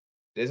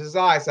 this is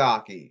ice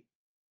hockey,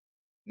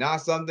 not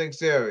something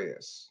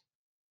serious.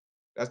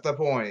 That's the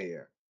point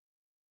here.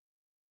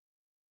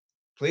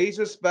 Please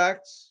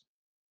respect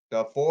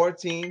the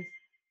 14th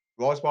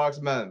Royal Sparks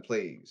Amendment,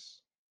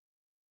 please.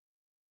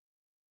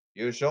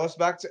 You show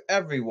respect to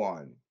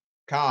everyone,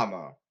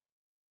 comma,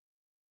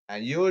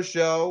 and you will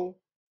show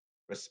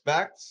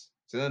respect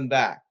to them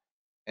back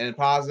in a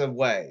positive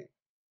way.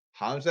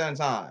 100%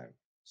 time,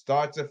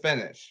 start to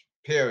finish,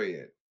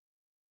 period.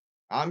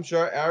 I'm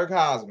sure Eric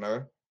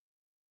Hosmer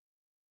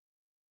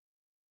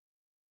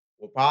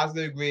will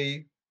positively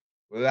agree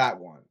with that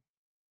one.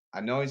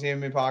 I know he's hearing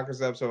me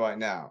podcast episode right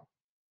now.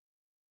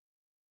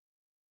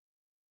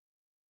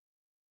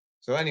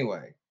 So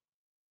anyway,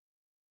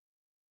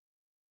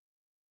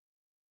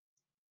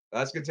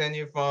 let's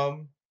continue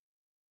from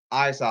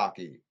ice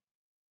hockey,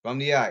 from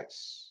the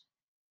ice.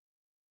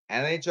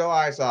 NHL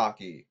ice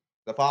hockey,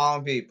 the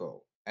following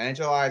people.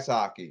 NHL ice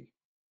hockey.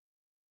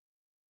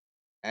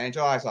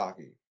 NHL ice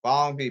hockey,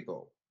 following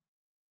people.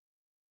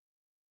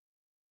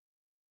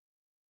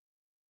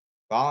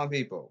 Following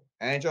people.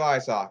 NHL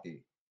ice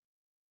hockey.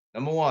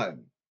 Number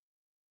 1.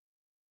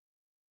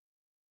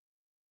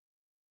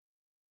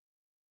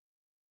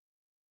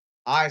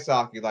 Ice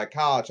hockey like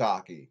college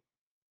hockey.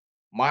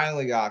 Minor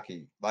league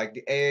hockey like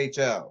the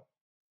AHL.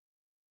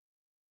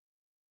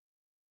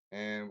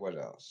 And what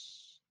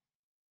else?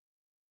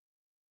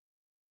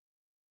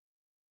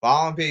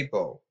 Following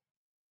people.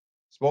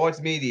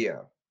 Sports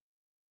media.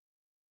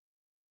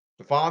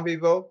 The following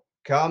people,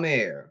 come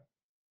here.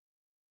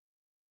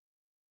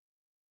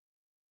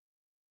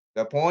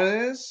 The point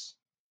is,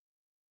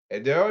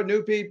 if there are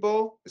new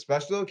people,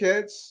 especially little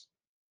kids,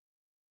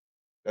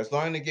 that's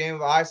learning the game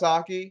of ice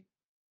hockey,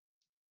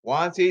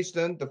 want to teach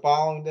them the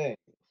following thing.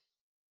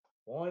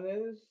 Point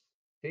is,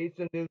 Teach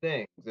them new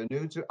things. They're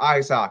new to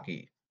ice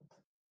hockey.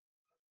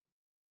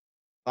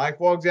 Like,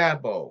 for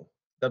example,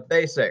 the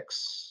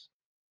basics.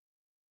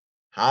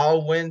 How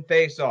to win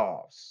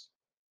face-offs.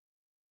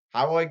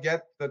 How do I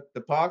get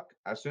the puck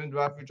as soon as the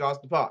referee draws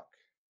the puck?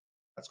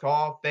 That's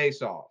called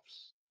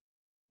face-offs.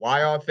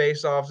 Why are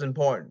face-offs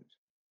important?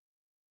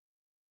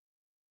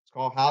 It's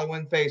called how to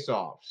win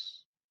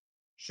face-offs.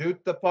 Shoot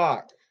the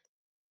puck.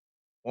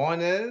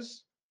 One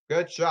is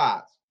good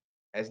shot.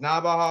 It's not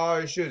about how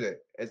hard you shoot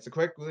it. It's the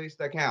quick release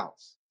that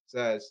counts,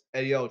 says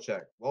Eddie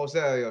Olczyk. What was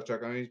Eddie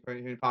Olczyk? I'm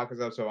hearing the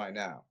podcast episode right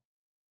now.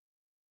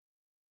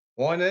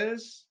 One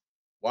is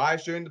why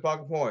is shooting the puck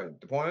important?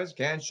 The point is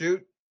can't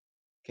shoot,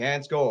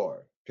 can't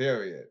score.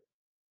 Period.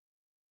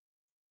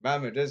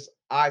 Remember, this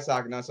ice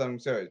hockey, not something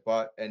serious,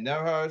 but it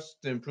never hurts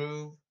to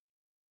improve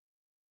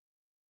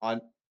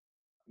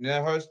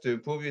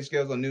your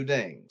skills on new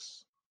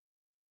things.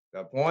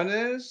 The point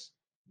is,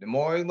 the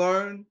more you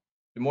learn,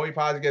 the more you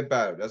probably get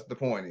better. That's the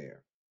point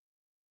here.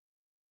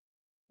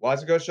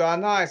 What's a good shot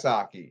in ice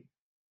hockey?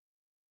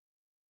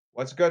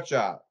 What's a good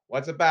shot?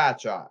 What's a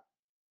bad shot?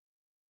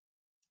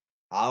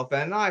 How to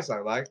defend ice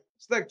hockey, like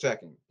stick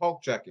checking,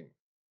 poke checking,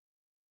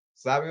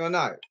 slapping a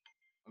knife,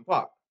 and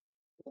puck.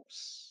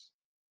 Oops.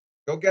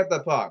 Go get the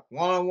puck.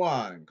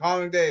 1-on-1.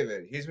 Connor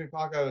McDavid. He's me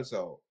puck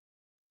episode.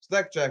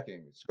 Stick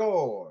checking.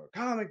 Score.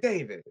 Connor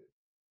McDavid.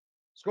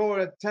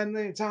 Scored it 10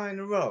 million times in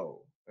a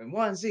row in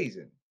one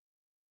season.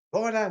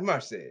 Lord have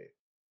mercy.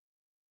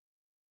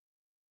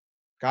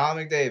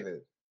 Connor McDavid.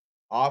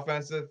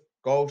 Offensive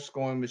goal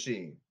scoring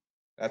machine.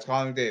 That's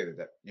Connor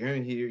McDavid. You hear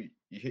me here?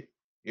 You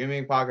hear me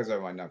in pockets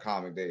right now,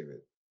 Connor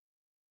McDavid.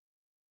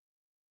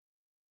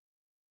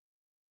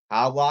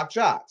 How to block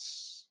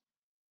shots.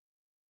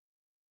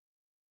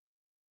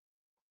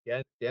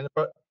 Get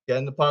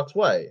in the puck's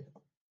way.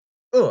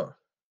 Ugh.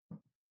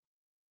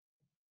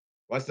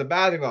 What's the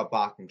bad thing about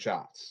blocking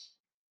shots?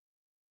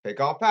 Pick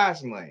off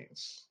passing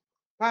lanes.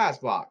 Pass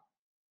block.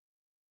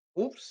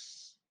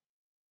 Oops.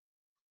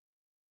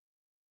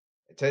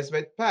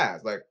 Anticipate the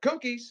pass like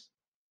cookies.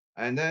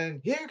 And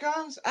then here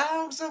comes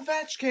Alex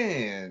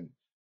Ovechkin.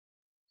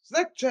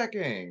 Slick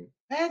checking.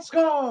 And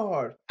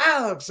scored.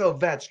 Alex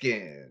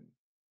Ovechkin.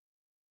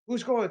 Who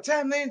scored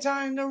 10 million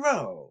times in a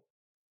row.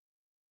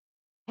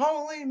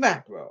 Holy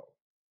macro.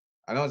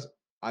 I know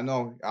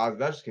Alex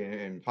Ovechkin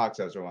in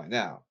podcast right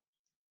now.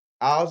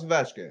 Alex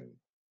Ovechkin,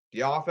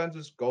 the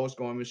offensive goal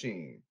scoring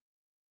machine.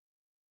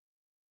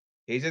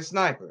 He's a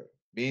sniper,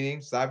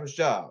 meaning sniper's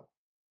job.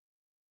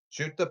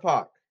 Shoot the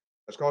puck.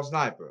 That's called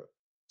sniper.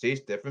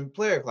 Teach different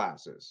player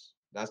classes.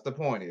 That's the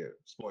point here,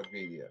 sports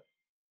media.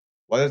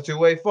 What is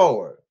two-way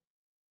forward?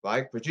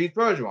 Like Brigitte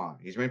Bergeron.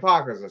 He's been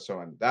podcast or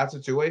someone. That's a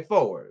two-way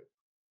forward.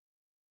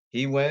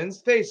 He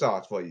wins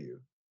face-offs for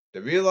you.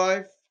 The real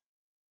life,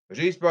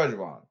 Brigitte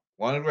Bergeron,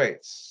 one of the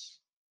greats.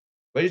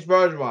 Brigitte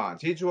Bergeron,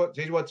 teach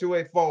what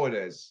two-way forward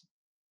is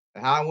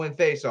and how to win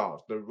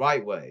face-offs the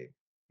right way.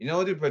 You know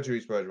what to do,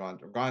 Patrice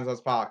Bergeron, regardless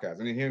of podcast.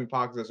 And you hear me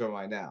podcast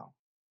right now.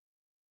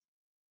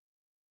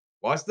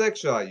 What stick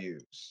should I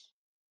use?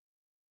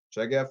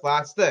 Should I get a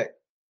flat stick?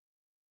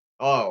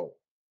 Oh,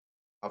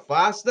 a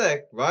flat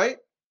stick, right?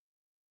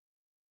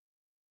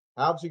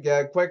 Helps you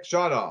get a quick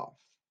shot off.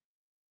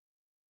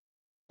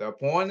 The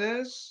point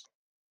is,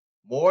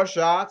 more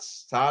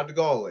shots, tired the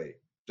goalie.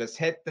 Just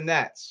hit the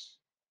nets.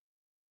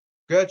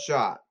 Good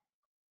shot.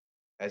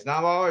 It's not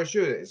about how you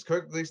shoot it. It's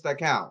quick release that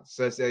counts,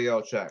 says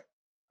AO check.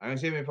 I don't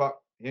see me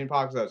hearing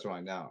podcast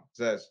right now. It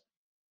says,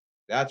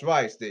 that's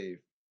right, Steve.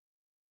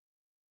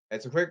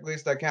 It's a quick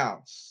release that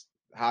counts.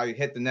 How you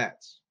hit the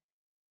nets.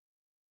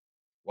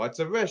 What's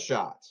a wrist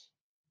shot?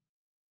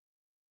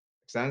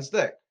 Extend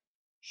stick.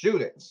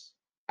 Shoot it.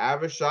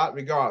 Average shot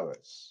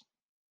regardless.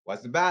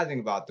 What's the bad thing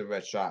about the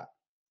wrist shot?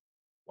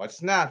 What's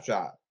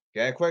snapshot?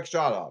 Get a quick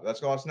shot off. Let's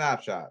go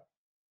snapshot.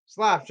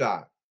 Slap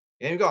shot.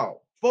 In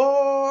go.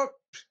 4.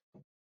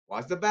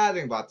 What's the bad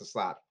thing about the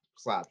slap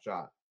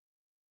shot?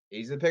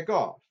 Easy to pick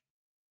off.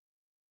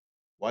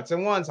 What's a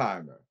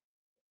one-timer?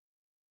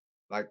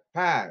 Like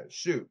pass,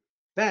 shoot,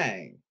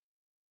 bang.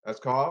 That's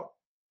called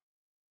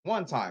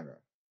one-timer.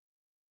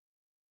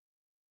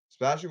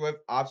 Especially with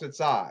opposite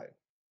side.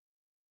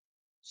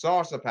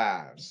 Salsa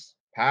pass.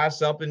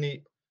 Pass up in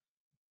the...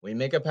 We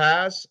make a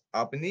pass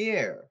up in the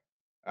air.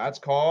 That's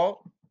called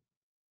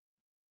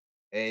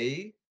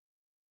a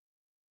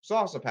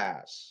salsa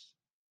pass.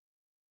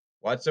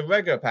 What's a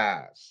regular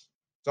pass?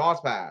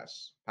 Sauce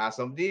pass. Pass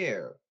up in the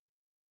air.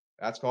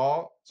 That's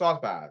called sauce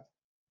pass.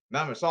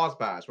 Remember, sauce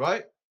pass,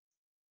 right?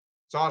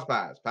 Sauce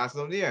pass. Pass it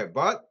up in the air,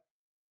 but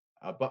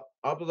up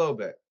a little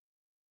bit.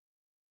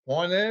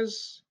 Point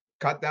is,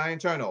 cut down your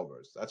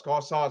turnovers. That's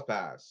called sauce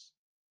pass.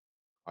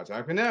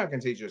 Artemi Panarin can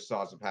teach you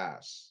sauce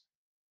pass.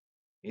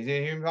 He's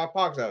in here about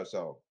Parks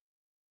episode.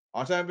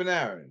 Artemi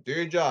Panarin, do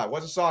your job.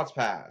 What's a sauce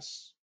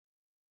pass?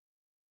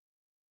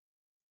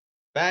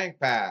 Bank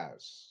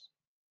pass.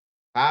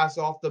 Pass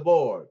off the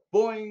board.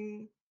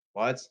 Boing.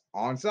 What's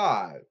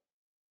onside?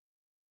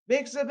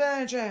 Big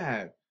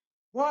Sebastian.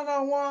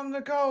 1-on-1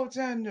 the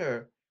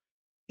goaltender.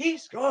 He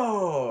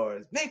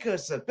scores! Mika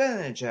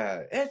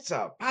Zibanejad! It's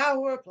a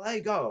power play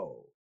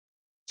goal!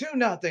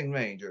 2-0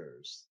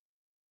 Rangers.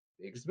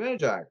 Mika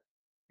Zibanejad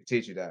can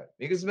teach you that.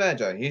 Mika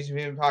Zibanejad, he's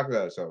being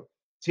popular, so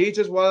teach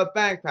us what a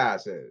bank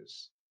pass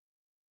is.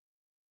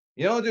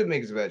 You don't do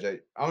Mika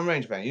Zibanejad. I'm a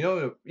Ranger fan. You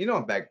know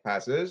what a bank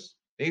pass is.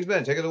 Mika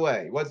Zibanejad, take it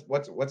away.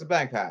 What's a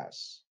bank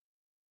pass?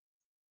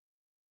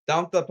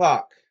 Dump the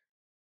puck.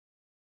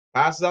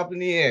 Pass it up in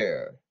the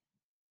air.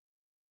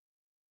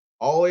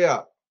 All the way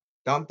up.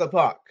 Dump the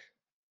puck.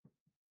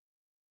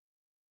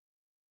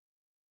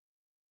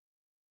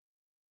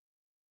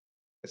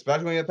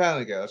 Especially when you're a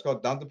penalty kill. That's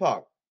called dump the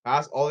puck.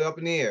 Pass all the way up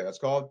in the air. That's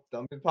called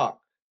dump the puck.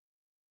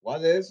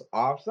 What is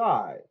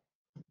offside?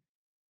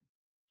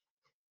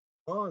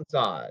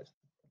 Onside.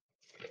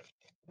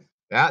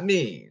 That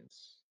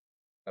means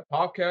the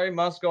puck carrier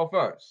must go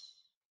first.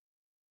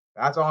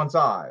 That's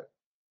onside.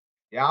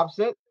 The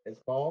opposite is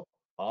called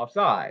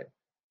offside.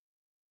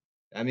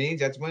 That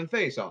means that's when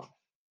face off.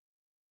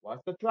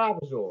 What's the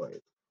trapezoid?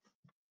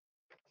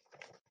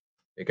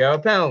 You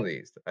have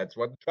penalties. That's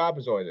what the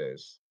trapezoid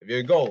is. If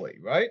you're a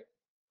goalie, right?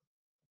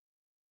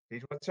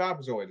 Teach what the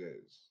trapezoid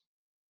is.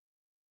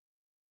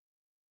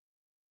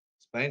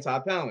 Explain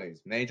top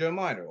penalties, major and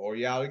minor, or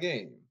you out of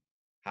game.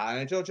 How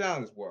NHL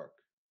challenges work.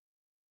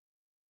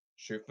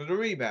 Shoot for the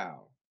rebound.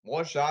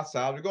 More shots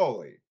out of the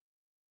goalie.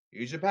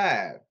 Use your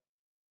pad.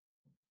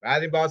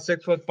 Adding about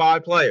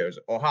 6'5" players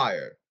or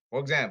higher.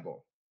 For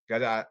example,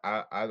 because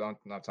I don't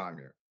have time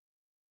here.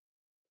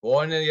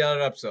 Born in the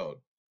other episode.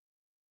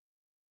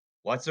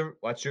 What's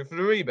shoot for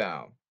the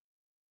rebound?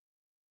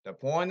 The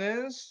point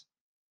is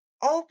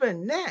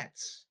open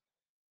nets.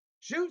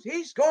 Shoot,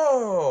 he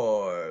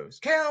scores.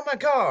 Cale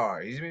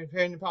Makar. He's been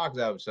playing the Pox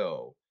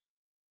episode.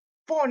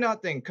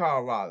 4-0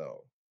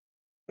 Colorado.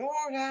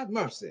 Lord have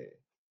mercy.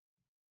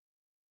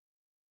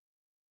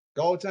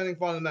 Goaltending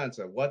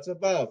fundamental. What's a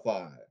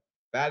butterfly?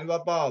 Batting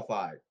up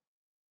butterfly.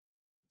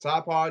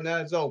 Top part of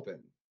net is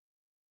open.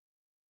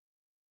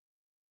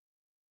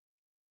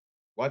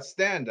 What's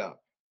stand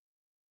up?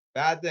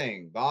 Bad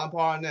thing. Bottom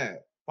part of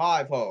net.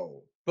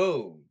 5-hole.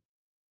 Boom.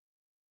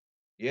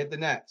 You hit the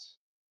nets.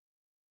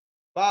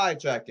 5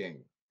 checking.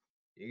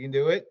 You can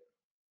do it.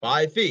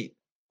 5 feet.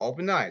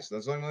 Open ice.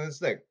 Let's look at the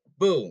stick.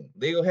 Boom.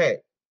 Legal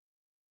hit.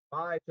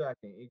 5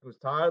 checking equals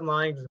tired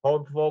line, just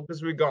hold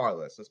focus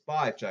regardless. That's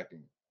 5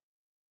 checking.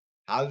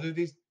 How do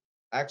these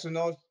X and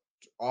O's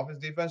offense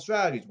defense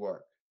strategies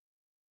work?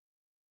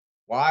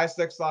 Why is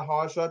 6 slot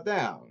hard shut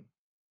down?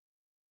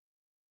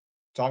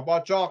 Talk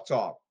about chalk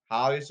talk.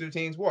 How do these two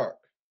teams work?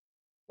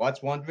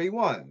 What's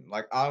 1-3-1?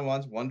 Like I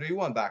once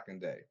 1-3-1 back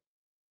in the day.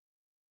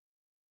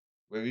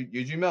 With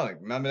Eugene Melnick.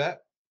 Remember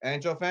that?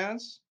 NHL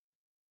fans?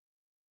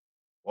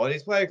 What do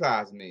these play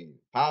classes mean?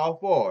 Power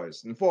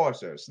forwards,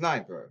 enforcer,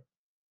 sniper.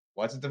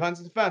 What's a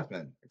defensive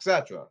defenseman,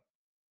 etc.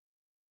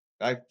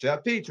 Like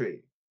Jeff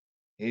Petrie.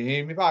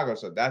 He Pago,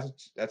 so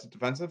that's a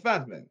defensive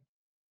defenseman.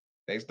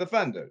 Base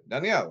defender.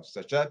 Nothing else.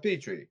 That's Jeff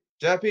Petrie.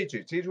 Jeff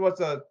Petrie, teach what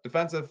a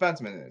defensive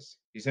defenseman is.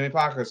 He's in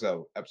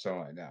Paco episode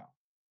right now.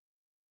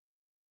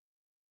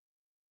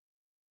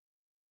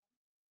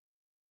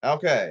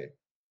 Okay.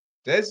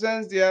 This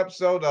ends the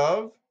episode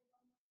of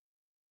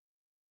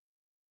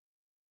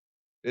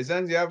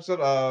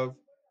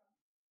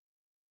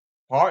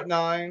part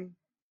 9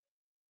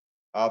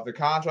 of the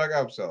contract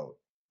episode.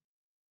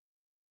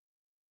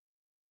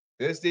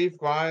 This is Steve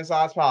Grind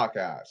Size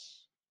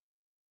Podcast.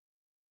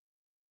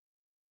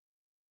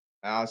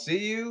 And I'll see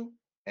you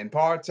in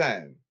part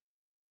 10.